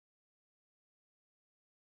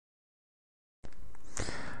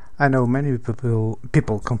I know many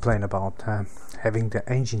people complain about having the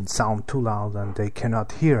engine sound too loud and they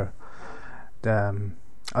cannot hear the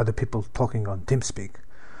other people talking on TeamSpeak.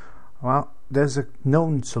 Well, there's a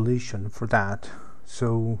known solution for that.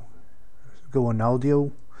 So go on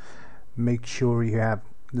audio, make sure you have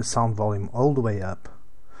the sound volume all the way up.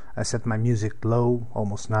 I set my music low,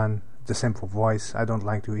 almost none. The same for voice. I don't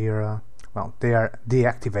like to hear, well, they are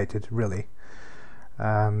deactivated really.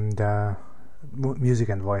 Music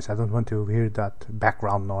and voice, I don't want to hear that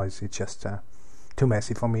background noise. It's just too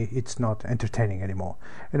messy for me. It's not entertaining anymore.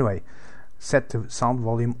 Anyway, set the sound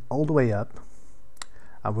volume all the way up.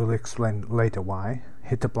 I will explain later why.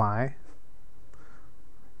 Hit apply,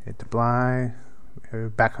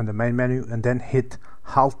 back on the main menu, and then hit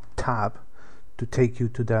Alt Tab to take you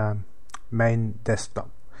to the main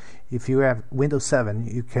desktop. If you have Windows 7,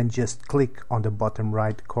 you can just click on the bottom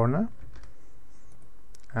right corner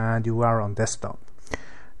and you are on desktop.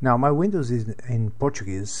 Now my Windows is in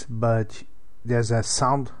Portuguese, but there's a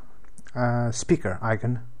sound speaker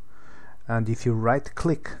icon, and if you right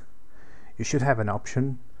click you should have an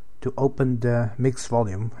option to open the mix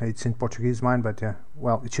volume. It's in Portuguese mine, but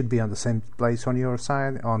well, it should be on the same place on your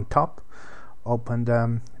side, on top. Open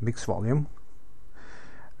the mix volume,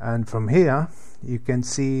 and from here you can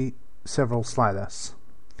see several sliders.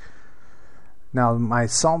 Now my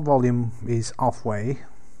sound volume is halfway,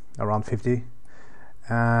 around 50,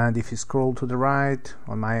 and if you scroll to the right,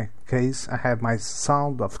 on my case I have my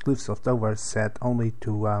sound of Cliffs of Dover set only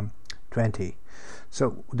to 20.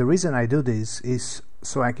 So the reason I do this is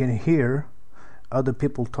so I can hear other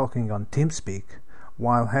people talking on TeamSpeak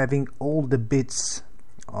while having all the bits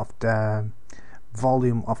of the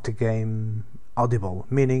volume of the game audible,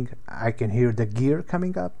 meaning I can hear the gear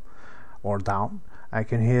coming up or down, I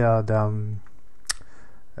can hear the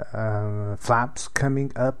flaps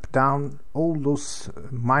coming up, down, all those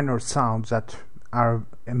minor sounds that are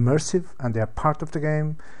immersive and they are part of the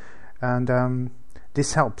game. And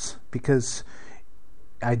this helps because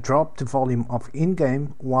I drop the volume of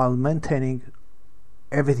in-game while maintaining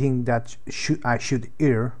everything that I should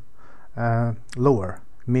hear lower,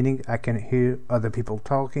 meaning I can hear other people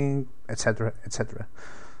talking, etc., etc.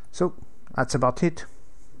 So that's about it.